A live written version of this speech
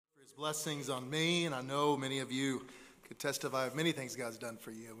Blessings on me, and I know many of you could testify of many things God's done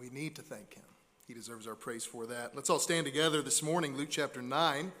for you. We need to thank him. He deserves our praise for that. Let's all stand together this morning, Luke chapter 9.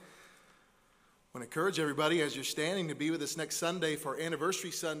 I want to encourage everybody as you're standing to be with us next Sunday for our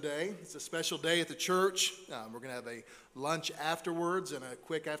anniversary Sunday. It's a special day at the church. We're going to have a lunch afterwards and a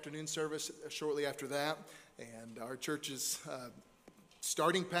quick afternoon service shortly after that. And our church's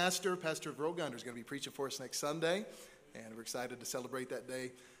starting pastor, Pastor Vrogander, is going to be preaching for us next Sunday. And we're excited to celebrate that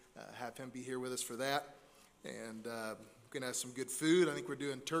day, have him be here with us for that. And we're going to have some good food. I think we're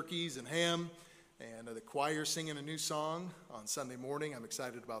doing turkeys and ham. And the choir singing a new song on Sunday morning. I'm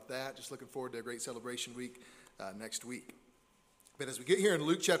excited about that. Just looking forward to a great celebration week next week. But as we get here in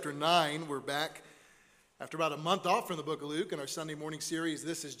Luke chapter 9, we're back after about a month off from the book of Luke in our Sunday morning series,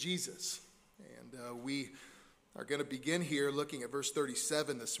 This is Jesus. And we are going to begin here looking at verse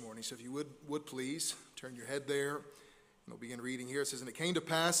 37 this morning. So if you would please turn your head there. And we'll begin reading here. It says, "And it came to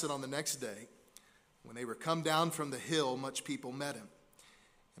pass that on the next day, when they were come down from the hill, much people met him.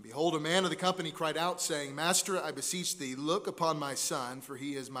 And behold, a man of the company cried out, saying, Master, I beseech thee, look upon my son, for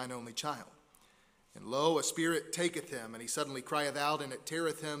he is mine only child. And lo, a spirit taketh him, and he suddenly crieth out, and it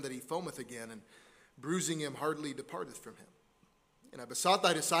teareth him that he foameth again, and bruising him hardly departeth from him. And I besought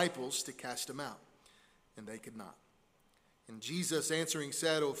thy disciples to cast him out, and they could not. And Jesus answering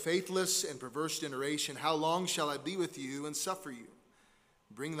said, O faithless and perverse generation, how long shall I be with you and suffer you?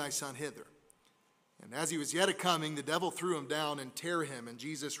 Bring thy son hither. And as he was yet a-coming, the devil threw him down and tare him. And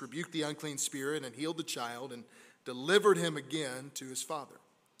Jesus rebuked the unclean spirit and healed the child and delivered him again to his father.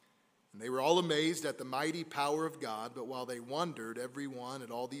 And they were all amazed at the mighty power of God. But while they wondered, every one,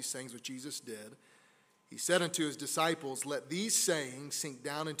 at all these things which Jesus did, he said unto his disciples, Let these sayings sink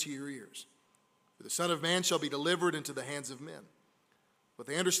down into your ears. For the Son of Man shall be delivered into the hands of men. But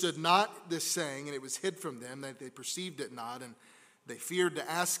they understood not this saying, and it was hid from them, that they perceived it not, and they feared to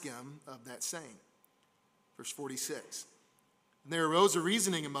ask him of that saying. Verse 46. And there arose a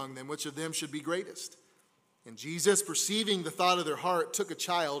reasoning among them, which of them should be greatest. And Jesus, perceiving the thought of their heart, took a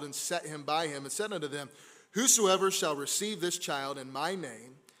child and set him by him, and said unto them, Whosoever shall receive this child in my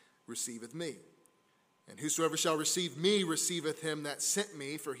name receiveth me. And whosoever shall receive me receiveth him that sent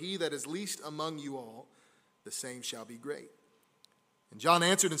me, for he that is least among you all, the same shall be great. And John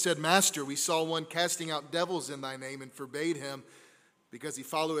answered and said, Master, we saw one casting out devils in thy name, and forbade him, because he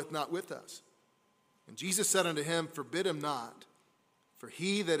followeth not with us. And Jesus said unto him, Forbid him not, for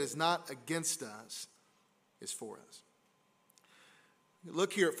he that is not against us is for us.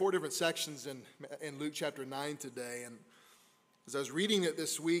 Look here at 4 different sections in Luke chapter 9 today. And as I was reading it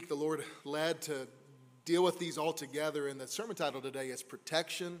this week, the Lord led to deal with these all together. And the sermon title today is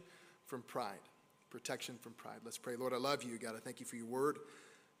Protection from Pride. Protection from pride. Let's pray. Lord, I love you, God. I thank you for your word.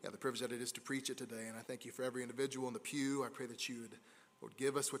 The privilege that it is to preach it today. And I thank you for every individual in the pew. I pray that you would, Lord,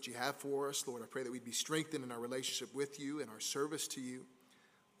 give us what you have for us. Lord, I pray that we'd be strengthened in our relationship with you and our service to you.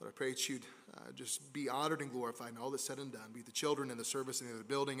 Lord, I pray that you'd just be honored and glorified in all that's said and done. Be the children in the service and in the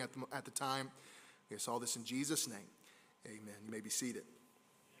building at the time. We ask all this in Jesus' name. Amen. You may be seated.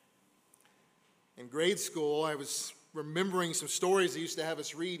 In grade school, I was remembering some stories they used to have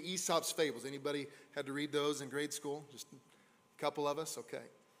us read, Aesop's Fables. Anybody had to read those in grade school? Just a couple of us? Okay.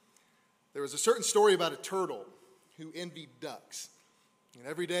 There was a certain story about a turtle who envied ducks. And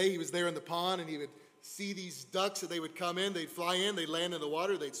every day he was there in the pond, and he would see these ducks that they would come in, they'd fly in, they'd land in the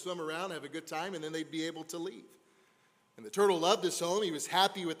water, they'd swim around, have a good time, and then they'd be able to leave. And the turtle loved his home. He was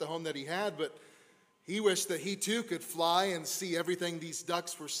happy with the home that he had, but he wished that he too could fly and see everything these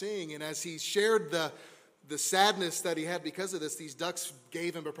ducks were seeing. And as he shared the sadness that he had because of this, these ducks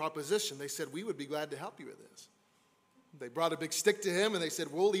gave him a proposition. They said, we would be glad to help you with this. They brought a big stick to him, and they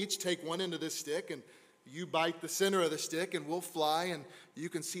said, we'll each take one end of this stick, and you bite the center of the stick, and we'll fly, and you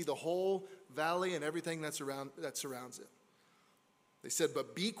can see the whole valley and everything that surrounds it. They said,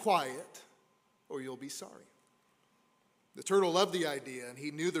 but be quiet, or you'll be sorry. The turtle loved the idea, and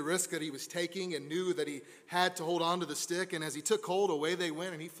he knew the risk that he was taking and knew that he had to hold on to the stick. And as he took hold, away they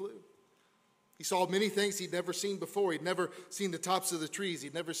went, and he flew. He saw many things he'd never seen before. He'd never seen the tops of the trees.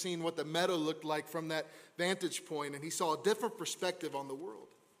 He'd never seen what the meadow looked like from that vantage point, and he saw a different perspective on the world.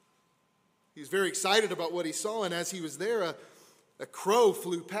 He was very excited about what he saw, and as he was there, a crow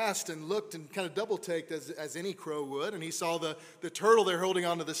flew past and looked and kind of double-taked as any crow would, and he saw the turtle there holding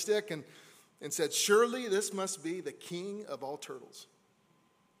onto the stick and said, surely this must be the king of all turtles.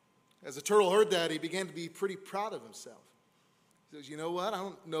 As the turtle heard that, he began to be pretty proud of himself. He says, you know what? I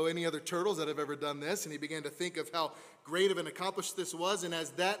don't know any other turtles that have ever done this. And he began to think of how great of an accomplishment this was. And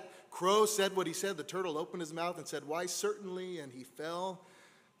as that crow said what he said, the turtle opened his mouth and said, why, certainly, and he fell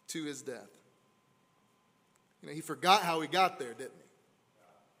to his death. He forgot how he got there, didn't he?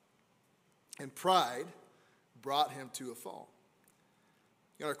 and pride brought him to a fall.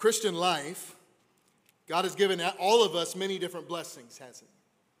 In our Christian life, God has given all of us many different blessings, hasn't he?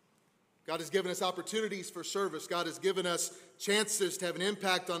 God has given us opportunities for service. God has given us chances to have an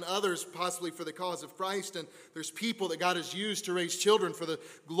impact on others, possibly for the cause of Christ. And there's people that God has used to raise children for the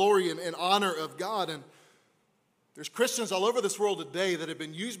glory and honor of God. And there's Christians all over this world today that have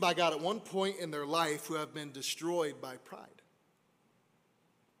been used by God at one point in their life who have been destroyed by pride.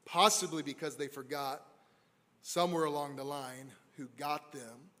 Possibly because they forgot somewhere along the line who got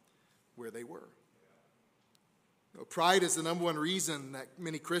them where they were. Pride is the number one reason that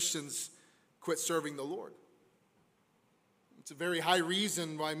many Christians quit serving the Lord. It's a very high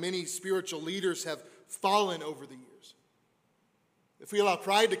reason why many spiritual leaders have fallen over the years. If we allow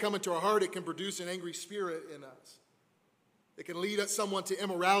pride to come into our heart, it can produce an angry spirit in us. It can lead someone to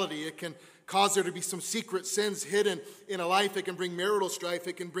immorality. It can cause there to be some secret sins hidden in a life. It can bring marital strife.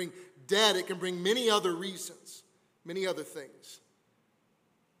 It can bring debt. It can bring many other reasons, many other things.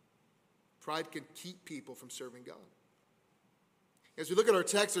 Pride can keep people from serving God. As we look at our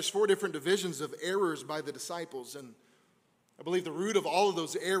text, there's 4 different divisions of errors by the disciples, and I believe the root of all of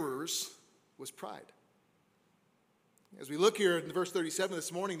those errors was pride. As we look here in verse 37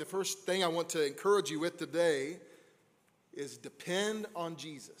 this morning, the first thing I want to encourage you with today is depend on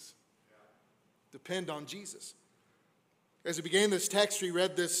Jesus. Depend on Jesus. As we began this text, we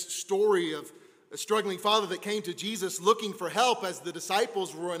read this story of a struggling father that came to Jesus looking for help as the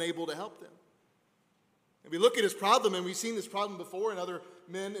disciples were unable to help them. And we look at his problem, and we've seen this problem before in other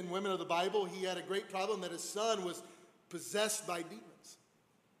men and women of the Bible. He had a great problem that his son was possessed by demons.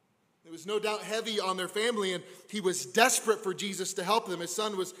 It was no doubt heavy on their family, and he was desperate for Jesus to help them. His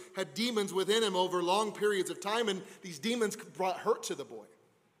son had demons within him over long periods of time, and these demons brought hurt to the boy.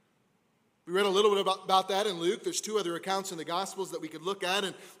 We read a little bit about that in Luke. There's 2 other accounts in the Gospels that we could look at.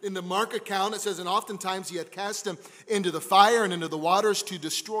 And in the Mark account, it says, and oftentimes he had cast him into the fire and into the waters to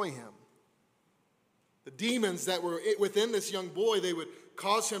destroy him. The demons that were within this young boy, they would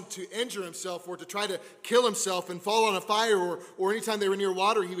cause him to injure himself or to try to kill himself and fall on a fire, or anytime they were near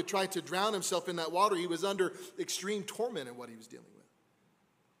water, he would try to drown himself in that water. He was under extreme torment in what he was dealing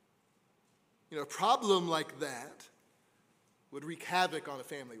with. A problem like that would wreak havoc on a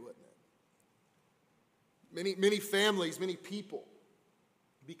family, wouldn't it? Many families, many people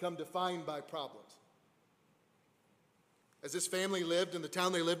become defined by problems. As this family lived in the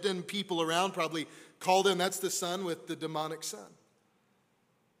town they lived in, people around probably called him, that's the son with the demonic son.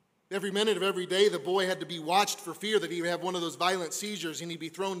 Every minute of every day, the boy had to be watched for fear that he would have one of those violent seizures and he'd be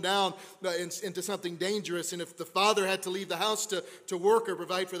thrown down into something dangerous. And if the father had to leave the house to work or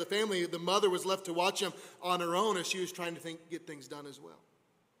provide for the family, the mother was left to watch him on her own as she was trying to get things done as well.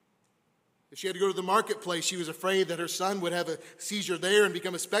 If she had to go to the marketplace, she was afraid that her son would have a seizure there and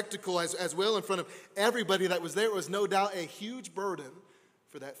become a spectacle as well in front of everybody that was there. It was no doubt a huge burden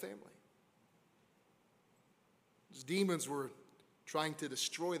for that family. Those demons were trying to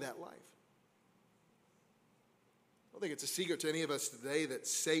destroy that life. I don't think it's a secret to any of us today that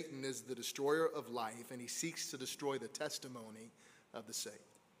Satan is the destroyer of life, and he seeks to destroy the testimony of the saved.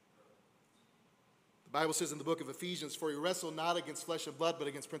 The Bible says in the book of Ephesians, for we wrestle not against flesh and blood, but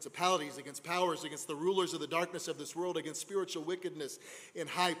against principalities, against powers, against the rulers of the darkness of this world, against spiritual wickedness in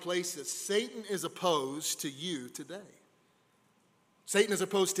high places. Satan is opposed to you today. Satan is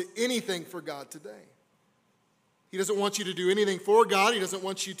opposed to anything for God today. He doesn't want you to do anything for God. He doesn't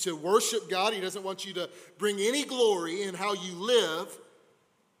want you to worship God. He doesn't want you to bring any glory in how you live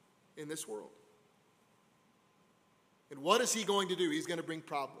in this world. And what is he going to do? He's going to bring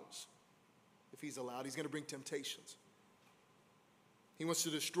problems. If he's allowed, he's going to bring temptations. He wants to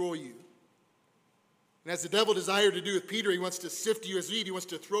destroy you. And as the devil desired to do with Peter, he wants to sift you as wheat. He wants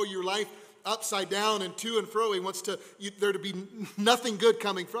to throw your life upside down and to and fro. He wants there to be nothing good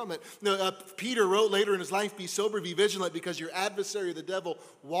coming from it. Peter wrote later in his life, be sober, be vigilant, because your adversary, the devil,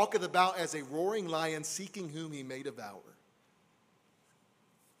 walketh about as a roaring lion, seeking whom he may devour.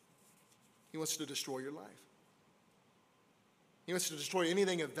 He wants to destroy your life. He wants to destroy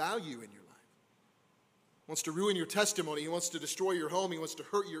anything of value in your life. He wants to ruin your testimony. He wants to destroy your home. He wants to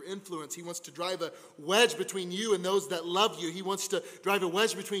hurt your influence. He wants to drive a wedge between you and those that love you. He wants to drive a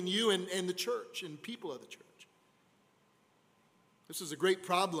wedge between you and the church and people of the church. This is a great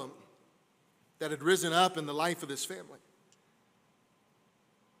problem that had risen up in the life of this family.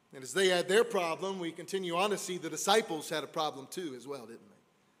 And as they had their problem, we continue on to see the disciples had a problem too as well, didn't they?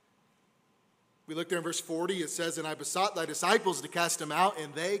 We look there in verse 40, it says, and I besought thy disciples to cast him out,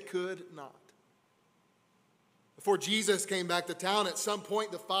 and they could not. Before Jesus came back to town, at some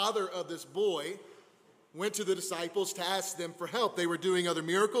point the father of this boy went to the disciples to ask them for help. They were doing other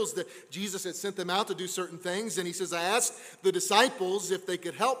miracles. That Jesus had sent them out to do certain things. And he says, I asked the disciples if they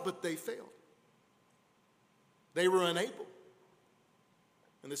could help, but they failed. They were unable.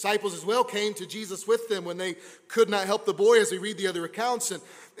 And the disciples as well came to Jesus with them when they could not help the boy, as we read the other accounts.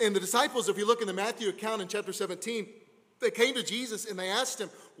 And the disciples, if you look in the Matthew account in chapter 17, they came to Jesus and they asked him,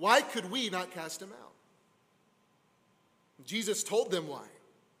 why could we not cast him out? Jesus told them why.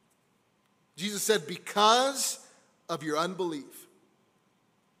 Jesus said, because of your unbelief.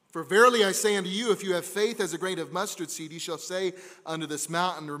 For verily I say unto you, if you have faith as a grain of mustard seed, ye shall say unto this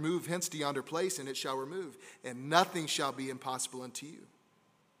mountain, remove hence to yonder place, and it shall remove, and nothing shall be impossible unto you.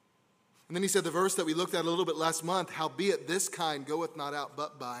 And then he said the verse that we looked at a little bit last month, howbeit this kind goeth not out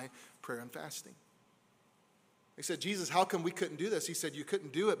but by prayer and fasting. They said, Jesus, how come we couldn't do this? He said, you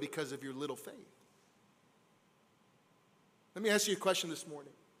couldn't do it because of your little faith. Let me ask you a question this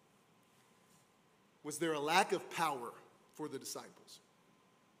morning. Was there a lack of power for the disciples?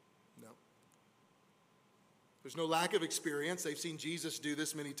 No. There's no lack of experience. They've seen Jesus do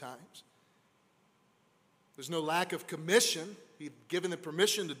this many times. There's no lack of commission. He'd given them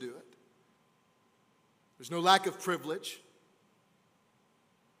permission to do it. There's no lack of privilege.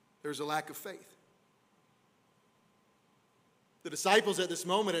 There's a lack of faith. The disciples at this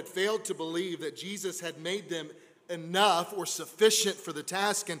moment had failed to believe that Jesus had made them enough or sufficient for the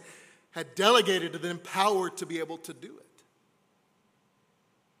task and had delegated to them power to be able to do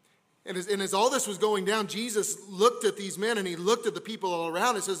it. And as all this was going down, Jesus looked at these men and he looked at the people all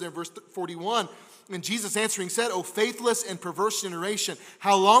around. It says in verse 41, and Jesus answering said, O faithless and perverse generation,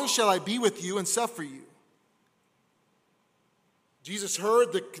 how long shall I be with you and suffer you? Jesus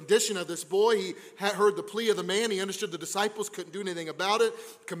heard the condition of this boy. He had heard the plea of the man. He understood the disciples couldn't do anything about it,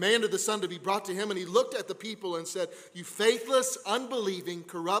 commanded the son to be brought to him, and he looked at the people and said, you faithless, unbelieving,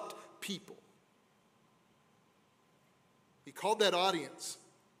 corrupt people. He called that audience,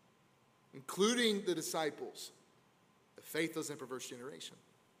 including the disciples, the faithless and perverse generation.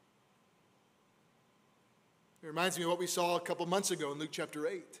 It reminds me of what we saw a couple months ago in Luke chapter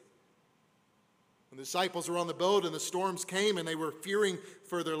 8. When the disciples were on the boat and the storms came and they were fearing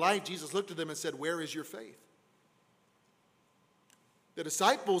for their life, Jesus looked at them and said, where is your faith? The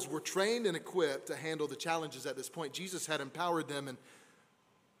disciples were trained and equipped to handle the challenges at this point. Jesus had empowered them, and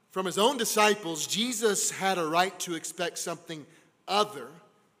from his own disciples, Jesus had a right to expect something other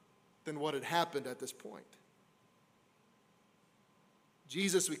than what had happened at this point.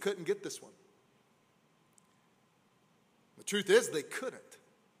 Jesus, we couldn't get this one. The truth is, they couldn't.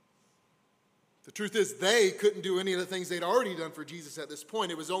 The truth is, they couldn't do any of the things they'd already done for Jesus at this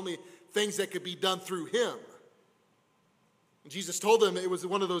point. It was only things that could be done through him. And Jesus told them it was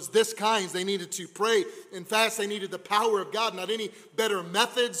one of those this kinds. They needed to pray and fast. They needed the power of God, not any better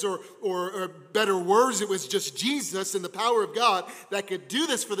methods or better words. It was just Jesus and the power of God that could do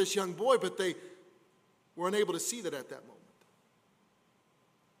this for this young boy, but they were unable to see that at that moment.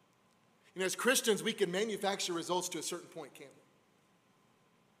 You know, as Christians, we can manufacture results to a certain point, can't we?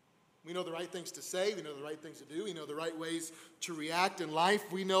 We know the right things to say. We know the right things to do. We know the right ways to react in life.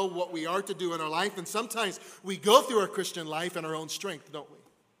 We know what we are to do in our life. And sometimes we go through our Christian life in our own strength, don't we?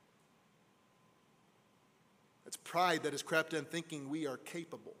 It's pride that has crept in, thinking we are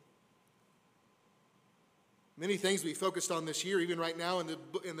capable. Many things we focused on this year, even right now in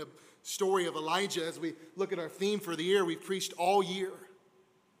the story of Elijah, as we look at our theme for the year, we've preached all year.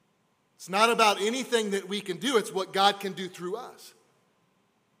 It's not about anything that we can do. It's what God can do through us.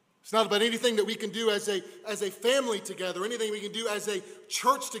 It's not about anything that we can do as a family together, anything we can do as a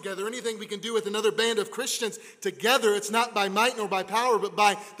church together, anything we can do with another band of Christians together. It's not by might nor by power, but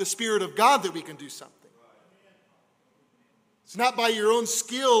by the Spirit of God that we can do something. It's not by your own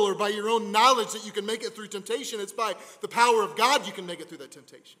skill or by your own knowledge that you can make it through temptation. It's by the power of God you can make it through that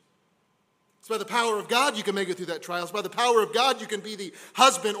temptation. It's by the power of God you can make it through that trial. It's by the power of God you can be the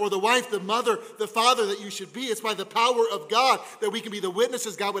husband or the wife, the mother, the father that you should be. It's by the power of God that we can be the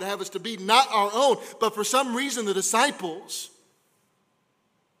witnesses God would have us to be, not our own. But for some reason, the disciples,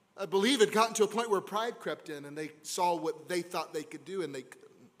 I believe, had gotten to a point where pride crept in and they saw what they thought they could do and they couldn't.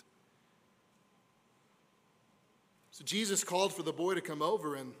 So Jesus called for the boy to come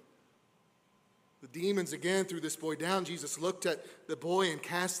over, and the demons again threw this boy down. Jesus looked at the boy and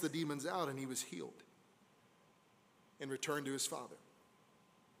cast the demons out, and he was healed and returned to his father.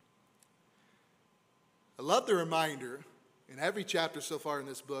 I love the reminder in every chapter so far in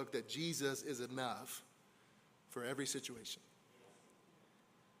this book that Jesus is enough for every situation.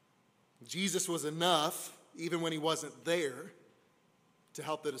 Jesus was enough, even when he wasn't there, to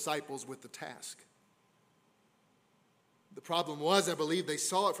help the disciples with the task. The problem was, I believe, they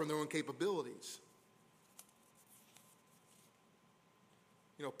saw it from their own capabilities.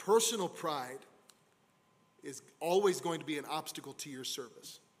 Personal pride is always going to be an obstacle to your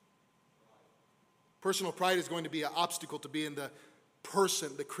service. Personal pride is going to be an obstacle to being the person,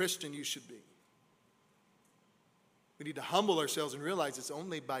 the Christian you should be. We need to humble ourselves and realize it's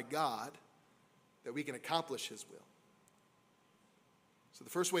only by God that we can accomplish His will. So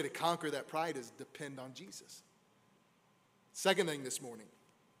the first way to conquer that pride is depend on Jesus. Second thing this morning,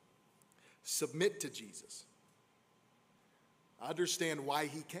 submit to Jesus. Understand why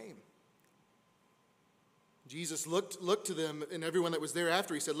He came. Jesus looked to them and everyone that was there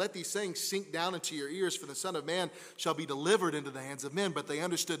after. He said, "Let these sayings sink down into your ears, for the Son of Man shall be delivered into the hands of men." But they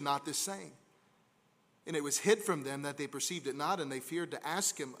understood not this saying. And it was hid from them that they perceived it not, and they feared to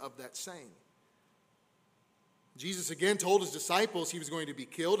ask Him of that saying. Jesus again told His disciples He was going to be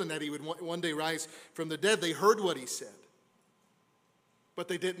killed and that He would one day rise from the dead. They heard what He said, but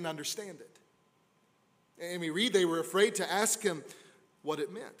they didn't understand it. And we read they were afraid to ask Him what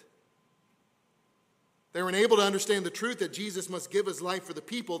it meant. They were unable to understand the truth that Jesus must give His life for the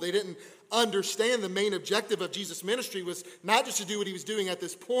people. They didn't understand the main objective of Jesus' ministry was not just to do what He was doing at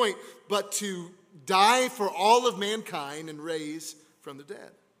this point, but to die for all of mankind and raise from the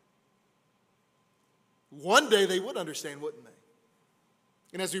dead. One day they would understand, wouldn't they?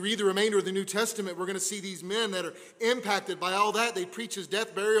 And as we read the remainder of the New Testament, we're going to see these men that are impacted by all that. They preach His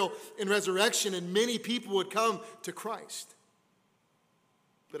death, burial, and resurrection, and many people would come to Christ.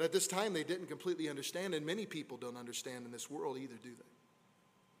 But at this time, they didn't completely understand, and many people don't understand in this world either, do they?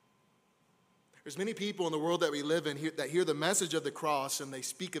 There's many people in the world that we live in that hear the message of the cross, and they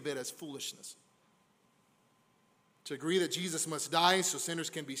speak of it as foolishness. To agree that Jesus must die so sinners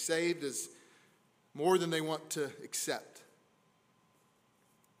can be saved is more than they want to accept.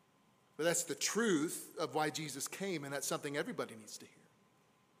 But that's the truth of why Jesus came, and that's something everybody needs to hear.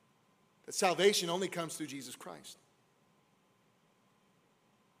 That salvation only comes through Jesus Christ.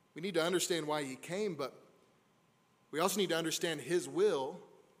 We need to understand why He came, but we also need to understand His will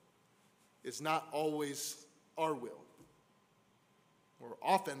is not always our will, or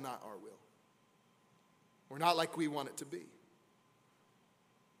often not our will. We're not like we want it to be.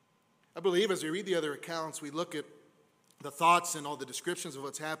 I believe as we read the other accounts, we look at the thoughts and all the descriptions of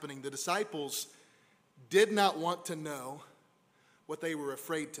what's happening. The disciples did not want to know what they were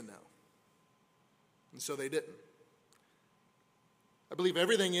afraid to know. And so they didn't. I believe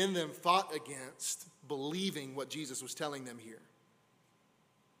everything in them fought against believing what Jesus was telling them here.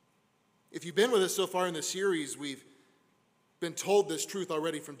 If you've been with us so far in this series, we've been told this truth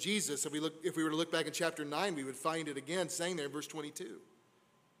already from Jesus. If we were to look back in chapter 9, we would find it again saying there in verse 22.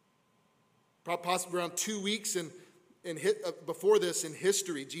 Possibly around 2 weeks before this in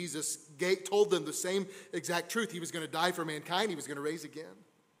history, Jesus told them the same exact truth. He was going to die for mankind. He was going to raise again.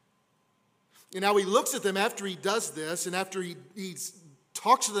 And now He looks at them after He does this and after he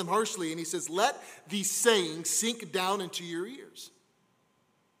talks to them harshly and He says, "Let these sayings sink down into your ears."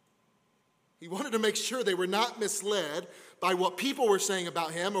 He wanted to make sure they were not misled by what people were saying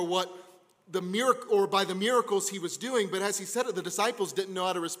about Him or by the miracles He was doing. But as He said it, the disciples didn't know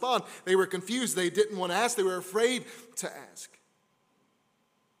how to respond. They were confused. They didn't want to ask. They were afraid to ask.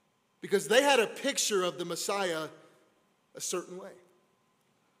 Because they had a picture of the Messiah a certain way.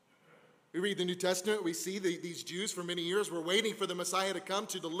 We read the New Testament, we see these Jews for many years were waiting for the Messiah to come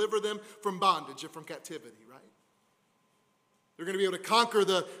to deliver them from bondage and from captivity, right? They're going to be able to conquer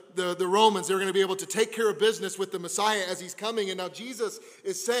the Romans. They're going to be able to take care of business with the Messiah as He's coming. And now Jesus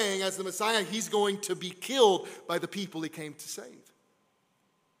is saying, as the Messiah, He's going to be killed by the people He came to save.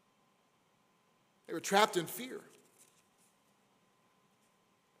 They were trapped in fear.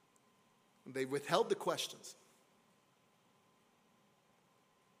 And they withheld the questions.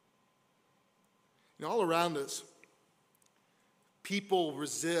 All around us, people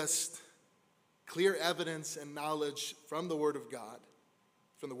resist clear evidence and knowledge from the Word of God,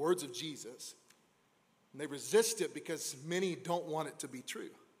 from the words of Jesus. And they resist it because many don't want it to be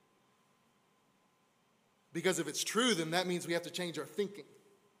true. Because if it's true, then that means we have to change our thinking.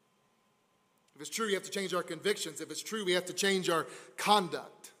 If it's true, we have to change our convictions. If it's true, we have to change our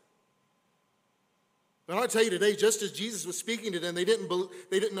conduct. But I want to tell you today, just as Jesus was speaking to them, they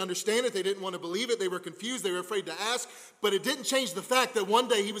didn't understand it. They didn't want to believe it. They were confused. They were afraid to ask. But it didn't change the fact that one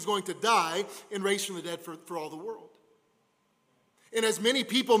day He was going to die and raise from the dead for all the world. And as many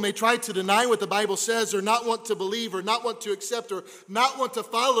people may try to deny what the Bible says or not want to believe or not want to accept or not want to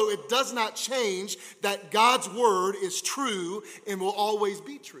follow, it does not change that God's word is true and will always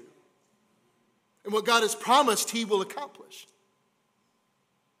be true. And what God has promised, He will accomplish.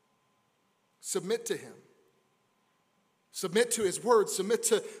 Submit to Him. Submit to his word. Submit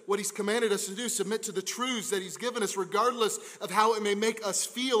to what he's commanded us to do. Submit to the truths that he's given us, regardless of how it may make us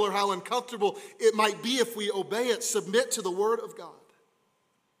feel or how uncomfortable it might be if we obey it. Submit to the word of God.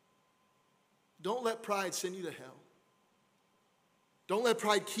 Don't let pride send you to hell. Don't let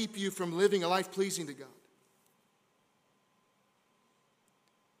pride keep you from living a life pleasing to God.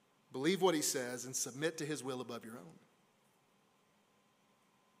 Believe what he says and submit to his will above your own.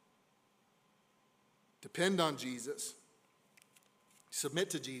 Depend on Jesus. Submit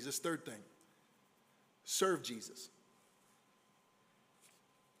to Jesus. Third thing, serve Jesus.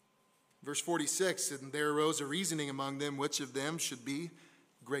 Verse 46, and there arose a reasoning among them which of them should be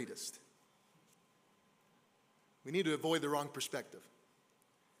greatest. We need to avoid the wrong perspective.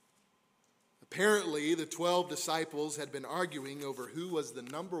 Apparently, the 12 disciples had been arguing over who was the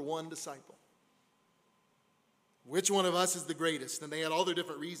number one disciple. Which one of us is the greatest? And they had all their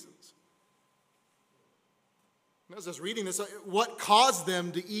different reasons. As I was reading this, what caused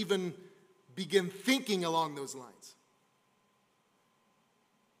them to even begin thinking along those lines?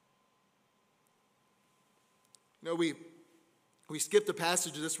 You know, we skipped a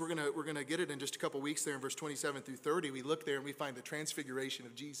passage of this. We're gonna get it in just a couple weeks there in verse 27 through 30. We look there and we find the transfiguration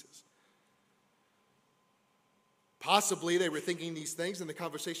of Jesus. Possibly they were thinking these things and the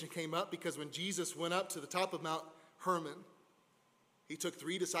conversation came up because when Jesus went up to the top of Mount Hermon, he took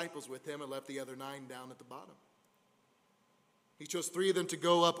 3 disciples with him and left the other 9 down at the bottom. He chose 3 of them to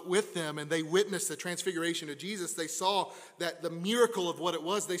go up with them, and they witnessed the transfiguration of Jesus. They saw that the miracle of what it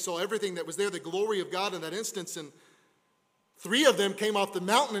was. They saw everything that was there, the glory of God in that instance. And 3 of them came off the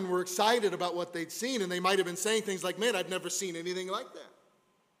mountain and were excited about what they'd seen. And they might have been saying things like, man, I've never seen anything like that.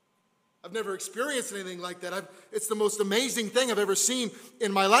 I've never experienced anything like that. It's the most amazing thing I've ever seen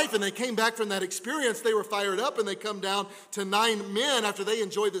in my life. And they came back from that experience. They were fired up, and they come down to 9 men after they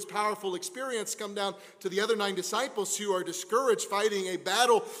enjoyed this powerful experience, come down to the other 9 disciples who are discouraged, fighting a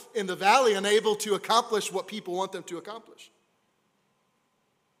battle in the valley, unable to accomplish what people want them to accomplish.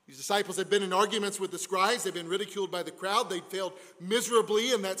 These disciples had been in arguments with the scribes. They'd been ridiculed by the crowd. They'd failed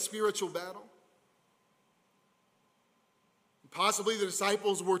miserably in that spiritual battle. Possibly the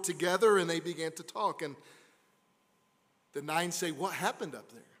disciples were together and they began to talk. And the 9 say, what happened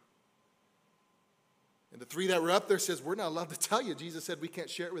up there? And the 3 that were up there says, we're not allowed to tell you. Jesus said we can't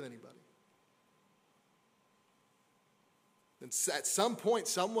share it with anybody. And at some point,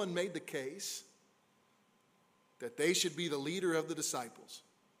 someone made the case that they should be the leader of the disciples.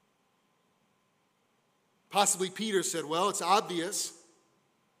 Possibly Peter said, well, it's obvious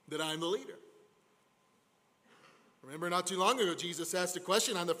that I'm the leader. Remember, not too long ago, Jesus asked a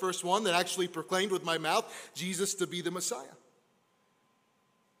question. I'm the first one that actually proclaimed with my mouth Jesus to be the Messiah.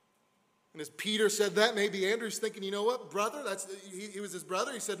 And as Peter said that, maybe Andrew's thinking, you know what, brother? He was his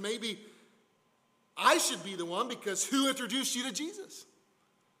brother. He said, maybe I should be the one because who introduced you to Jesus?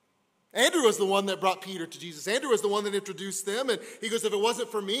 Andrew was the one that brought Peter to Jesus. Andrew was the one that introduced them. And he goes, if it wasn't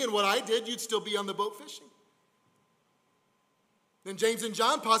for me and what I did, you'd still be on the boat fishing. Then James and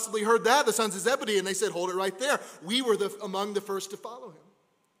John possibly heard that, the sons of Zebedee, and they said, hold it right there. We were among the first to follow him.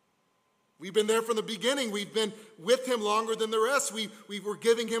 We've been there from the beginning. We've been with him longer than the rest. We were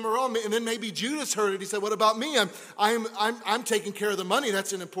giving him our all. And then maybe Judas heard it. He said, what about me? I'm taking care of the money.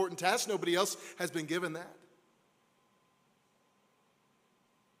 That's an important task. Nobody else has been given that.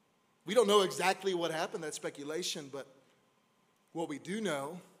 We don't know exactly what happened, that's speculation, but what we do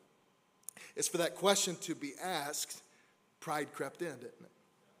know is for that question to be asked, pride crept in, didn't it?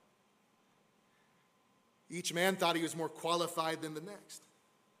 Each man thought he was more qualified than the next.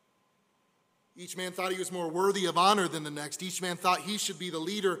 Each man thought he was more worthy of honor than the next. Each man thought he should be the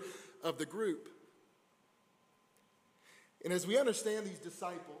leader of the group. And as we understand these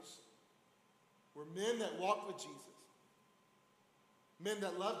disciples were men that walked with Jesus, men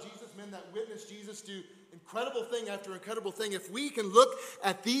that loved Jesus, men that witnessed Jesus do incredible thing after incredible thing, if we can look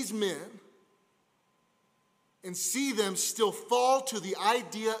at these men and see them still fall to the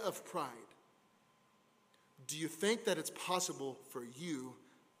idea of pride, do you think that it's possible for you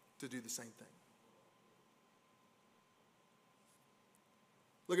to do the same thing?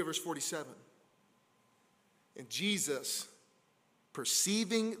 Look at verse 47. And Jesus,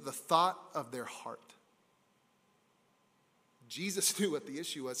 perceiving the thought of their heart. Jesus knew what the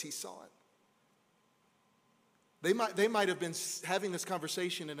issue was. He saw it. They might have been having this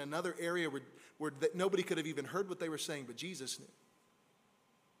conversation in another area where nobody could have even heard what they were saying, but Jesus knew.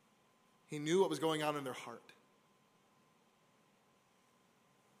 He knew what was going on in their heart.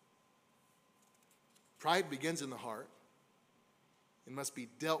 Pride begins in the heart and must be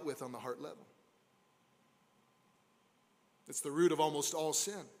dealt with on the heart level. It's the root of almost all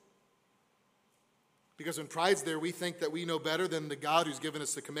sin. Because when pride's there, we think that we know better than the God who's given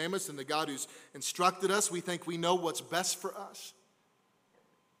us the commandments and the God who's instructed us. We think we know what's best for us.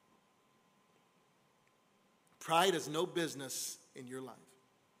 Pride has no business in your life.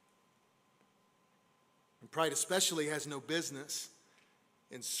 And pride especially has no business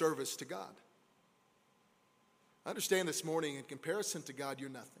in service to God. I understand this morning, in comparison to God, you're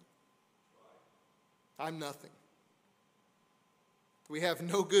nothing. I'm nothing. We have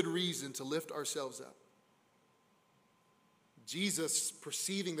no good reason to lift ourselves up. Jesus,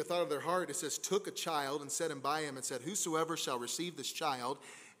 perceiving the thought of their heart, it says, took a child and set him by him and said, whosoever shall receive this child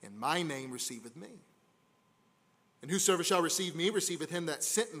in my name receiveth me. And whosoever shall receive me receiveth him that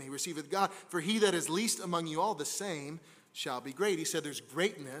sent me, receiveth God. For he that is least among you all, the same shall be great. He said there's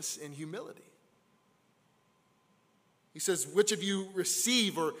greatness in humility. He says, which of you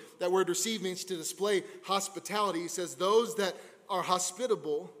receive, or that word receive means to display hospitality. He says, those that are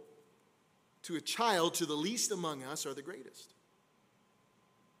hospitable to a child, to the least among us, are the greatest.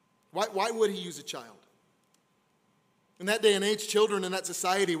 Why would he use a child? In that day and age, children in that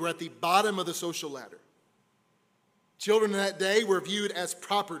society were at the bottom of the social ladder. Children in that day were viewed as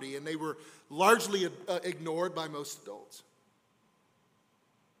property, and they were largely ignored by most adults.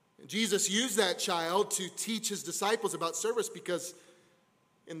 And Jesus used that child to teach his disciples about service because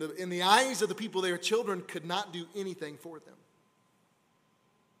in the eyes of the people there, children could not do anything for them.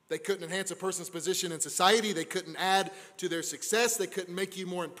 They couldn't enhance a person's position in society. They couldn't add to their success. They couldn't make you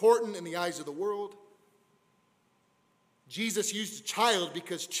more important in the eyes of the world. Jesus used a child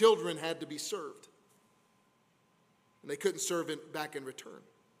because children had to be served. And they couldn't serve it back in return.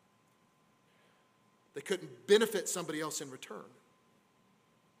 They couldn't benefit somebody else in return.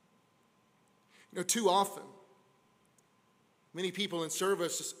 You know, too often, many people in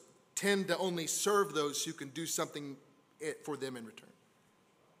service tend to only serve those who can do something for them in return.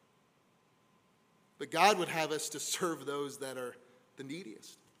 But God would have us to serve those that are the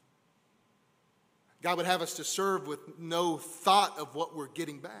neediest. God would have us to serve with no thought of what we're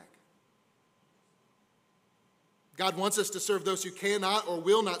getting back. God wants us to serve those who cannot or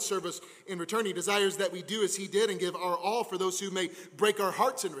will not serve us in return. He desires that we do as he did and give our all for those who may break our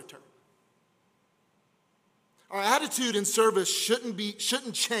hearts in return. Our attitude in service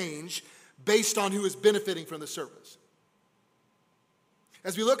shouldn't change based on who is benefiting from the service.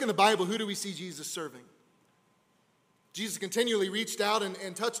 As we look in the Bible, who do we see Jesus serving? Jesus continually reached out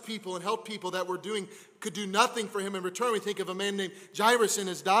and touched people and helped people that could do nothing for him in return. We think of a man named Jairus and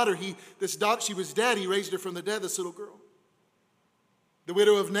his daughter. She was dead. He raised her from the dead, this little girl. The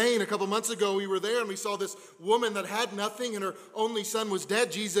widow of Nain, a couple months ago, we were there and we saw this woman that had nothing and her only son was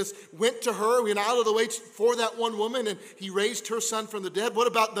dead. Jesus went to her, went out of the way for that one woman, and he raised her son from the dead. What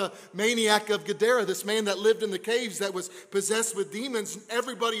about the maniac of Gadara, this man that lived in the caves that was possessed with demons?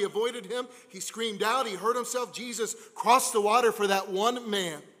 Everybody avoided him. He screamed out. He hurt himself. Jesus crossed the water for that one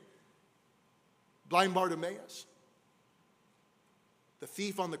man, blind Bartimaeus, the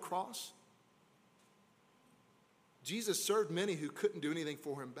thief on the cross. Jesus served many who couldn't do anything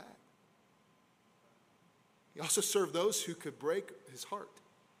for him back. He also served those who could break his heart.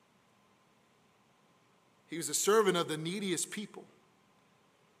 He was a servant of the neediest people.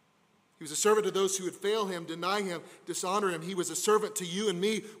 He was a servant to those who would fail him, deny him, dishonor him. He was a servant to you and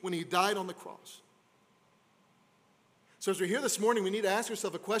me when he died on the cross. So as we're here this morning, we need to ask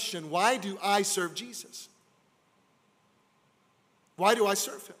ourselves a question: why do I serve Jesus? Why do I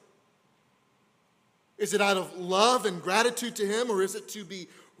serve him? Is it out of love and gratitude to him, or is it to be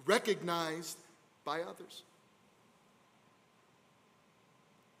recognized by others?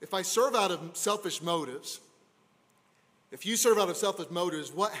 If I serve out of selfish motives, if you serve out of selfish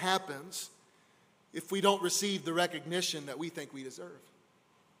motives, what happens if we don't receive the recognition that we think we deserve?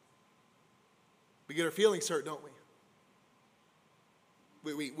 We get our feelings hurt, don't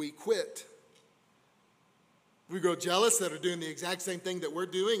we? We quit. We grow jealous that are doing the exact same thing that we're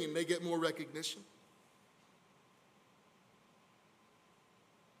doing and they get more recognition.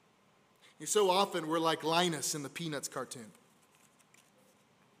 So often we're like Linus in the Peanuts cartoon.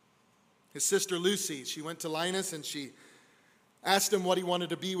 His sister Lucy, she went to Linus and she asked him what he wanted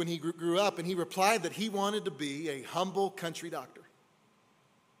to be when he grew up, and he replied that he wanted to be a humble country doctor.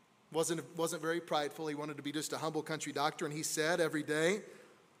 Wasn't very prideful. He wanted to be just a humble country doctor, and he said every day,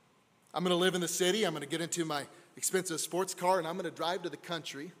 I'm going to live in the city, I'm going to get into my expensive sports car, and I'm going to drive to the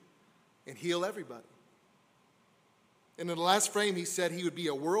country and heal everybody. And in the last frame, he said he would be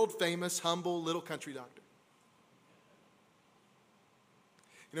a world-famous, humble, little country doctor.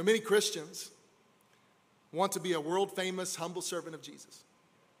 You know, many Christians want to be a world-famous, humble servant of Jesus.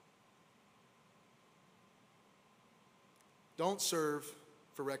 Don't serve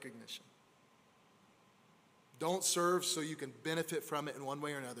for recognition. Don't serve so you can benefit from it in one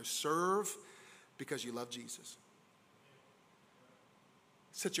way or another. Serve because you love Jesus.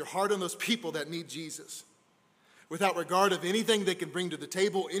 Set your heart on those people that need Jesus, without regard of anything they can bring to the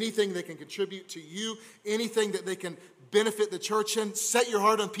table, anything they can contribute to you, anything that they can benefit the church in. Set your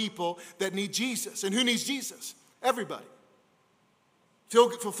heart on people that need Jesus. And who needs Jesus? Everybody.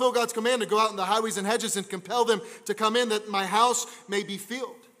 Fulfill God's command to go out in the highways and hedges and compel them to come in, that my house may be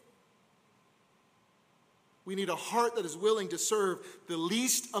filled. We need a heart that is willing to serve the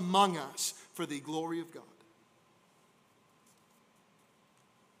least among us for the glory of God.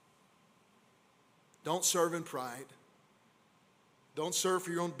 Don't serve in pride. Don't serve for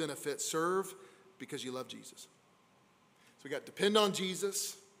your own benefit. Serve because you love Jesus. So we got depend on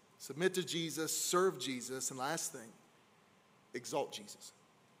Jesus, submit to Jesus, serve Jesus, and last thing, exalt Jesus.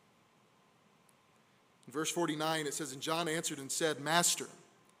 In verse 49, it says, and John answered and said, Master,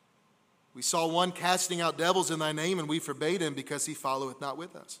 we saw one casting out devils in thy name, and we forbade him because he followeth not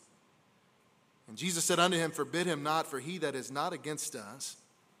with us. And Jesus said unto him, forbid him not, for he that is not against us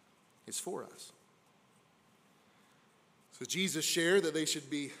is for us. So Jesus shared that they should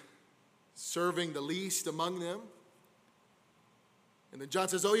be serving the least among them. And then John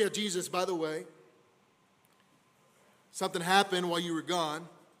says, oh yeah, Jesus, by the way, something happened while you were gone.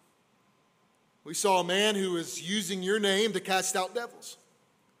 We saw a man who was using your name to cast out devils.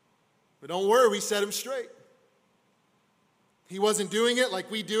 But don't worry, we set him straight. He wasn't doing it like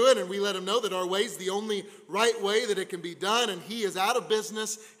we do it, and we let him know that our way is the only right way that it can be done, and he is out of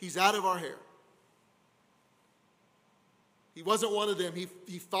business. He's out of our hair. He wasn't one of them.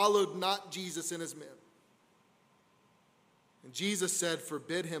 He followed not Jesus and his men. And Jesus said,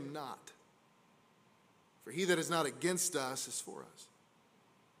 forbid him not. For he that is not against us is for us.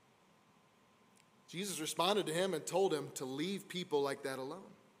 Jesus responded to him and told him to leave people like that alone.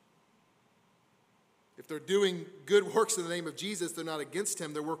 If they're doing good works in the name of Jesus, they're not against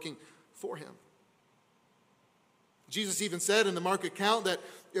him, they're working for him. Jesus even said in the Mark account that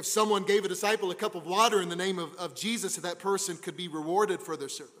if someone gave a disciple a cup of water in the name of Jesus, that person could be rewarded for their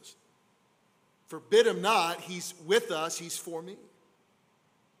service. Forbid him not, he's with us, he's for me.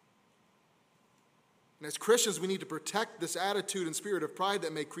 And as Christians, we need to protect this attitude and spirit of pride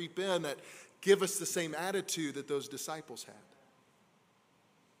that may creep in, that give us the same attitude that those disciples had.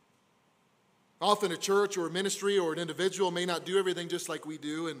 Often a church or a ministry or an individual may not do everything just like we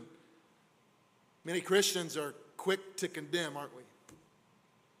do, and many Christians are quick to condemn, aren't we?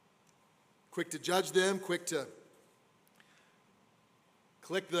 Quick to judge them, quick to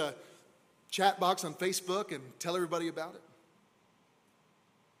click the chat box on Facebook and tell everybody about it.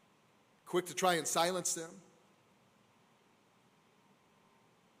 Quick to try and silence them.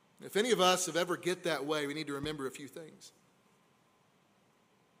 If any of us have ever get that way, we need to remember a few things.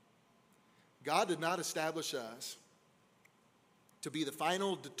 God did not establish us to be the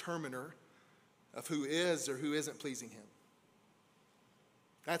final determiner of who is or who isn't pleasing him.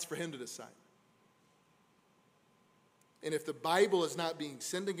 That's for him to decide. And if the Bible is not being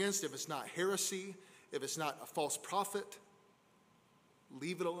sinned against, if it's not heresy, if it's not a false prophet,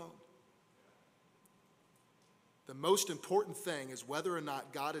 leave it alone. The most important thing is whether or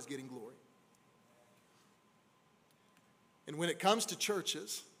not God is getting glory. And when it comes to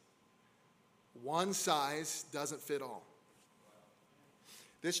churches, one size doesn't fit all.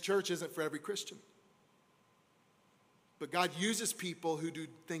 This church isn't for every Christian. But God uses people who do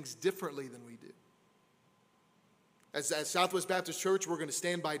things differently than we do. As Southwest Baptist Church, we're going to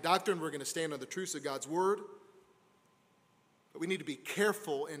stand by doctrine. We're going to stand on the truths of God's word. But we need to be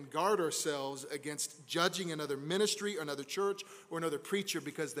careful and guard ourselves against judging another ministry or another church or another preacher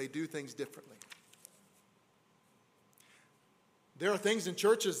because they do things differently. There are things in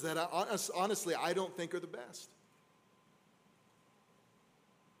churches that honestly I don't think are the best.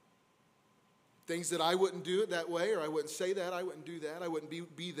 Things that I wouldn't do it that way, or I wouldn't say that, I wouldn't do that, I wouldn't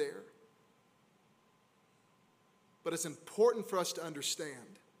be there. But it's important for us to understand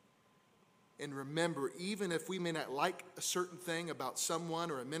and remember, even if we may not like a certain thing about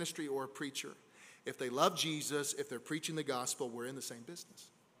someone or a ministry or a preacher, if they love Jesus, if they're preaching the gospel, we're in the same business.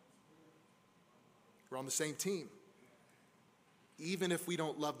 We're on the same team. Even if we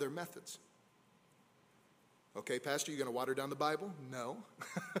don't love their methods. Okay, Pastor, you going to water down the Bible? No.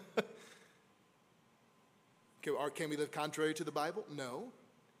 Can we live contrary to the Bible? No.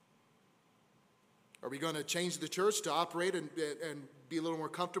 Are we going to change the church to operate and be a little more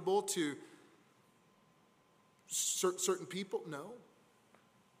comfortable to certain people? No.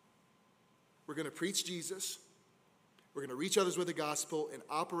 We're going to preach Jesus. We're going to reach others with the gospel and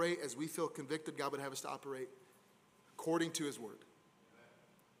operate as we feel convicted God would have us to operate according to his word.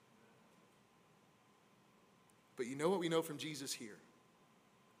 But you know what we know from Jesus here?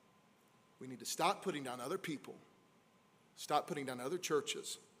 We need to stop putting down other people, stop putting down other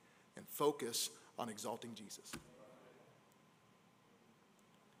churches, and focus on exalting Jesus.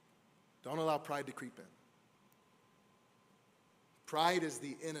 Don't allow pride to creep in. Pride is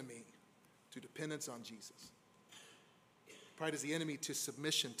the enemy to dependence on Jesus. Pride is the enemy to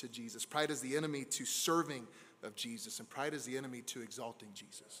submission to Jesus. Pride is the enemy to serving of Jesus. And pride is the enemy to exalting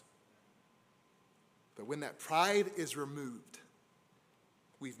Jesus. But when that pride is removed,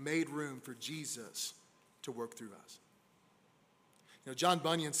 we've made room for Jesus to work through us. You know, John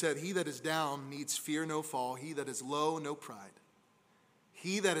Bunyan said, "He that is down needs fear no fall. He that is low, no pride.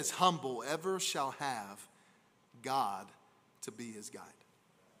 He that is humble ever shall have God to be his guide."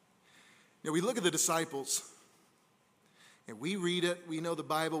 You know, we look at the disciples, and we read it. We know the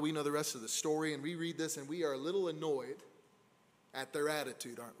Bible. We know the rest of the story. And we read this, and we are a little annoyed at their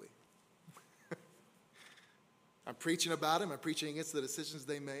attitude, aren't we? I'm preaching about them. I'm preaching against the decisions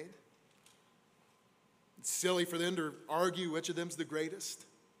they made. It's silly for them to argue which of them's the greatest.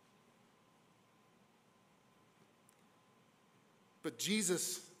 But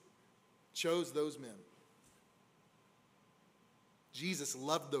Jesus chose those men. Jesus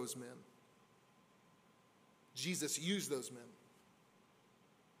loved those men. Jesus used those men.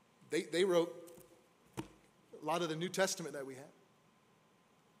 They wrote a lot of the New Testament that we have.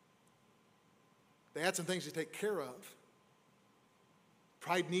 They had some things to take care of.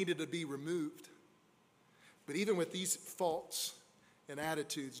 Pride needed to be removed. But even with these faults and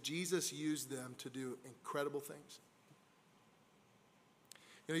attitudes, Jesus used them to do incredible things.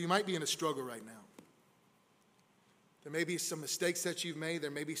 You know, you might be in a struggle right now. There may be some mistakes that you've made.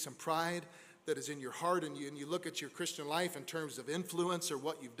 There may be some pride that is in your heart, and you look at your Christian life in terms of influence or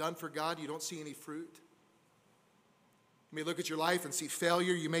what you've done for God, you don't see any fruit. You may look at your life and see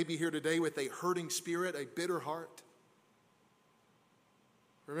failure. You may be here today with a hurting spirit, a bitter heart.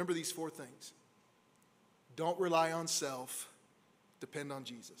 Remember these 4 things. Don't rely on self. Depend on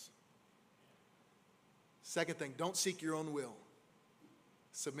Jesus. Second thing, don't seek your own will.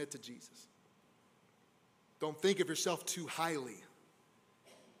 Submit to Jesus. Don't think of yourself too highly.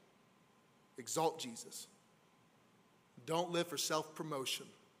 Exalt Jesus. Don't live for self-promotion.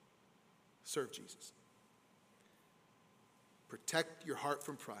 Serve Jesus. Protect your heart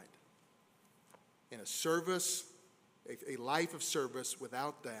from pride. In a service, a life of service,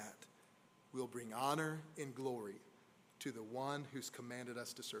 without that, will bring honor and glory to the one who's commanded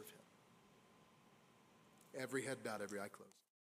us to serve him. Every head bowed, every eye closed.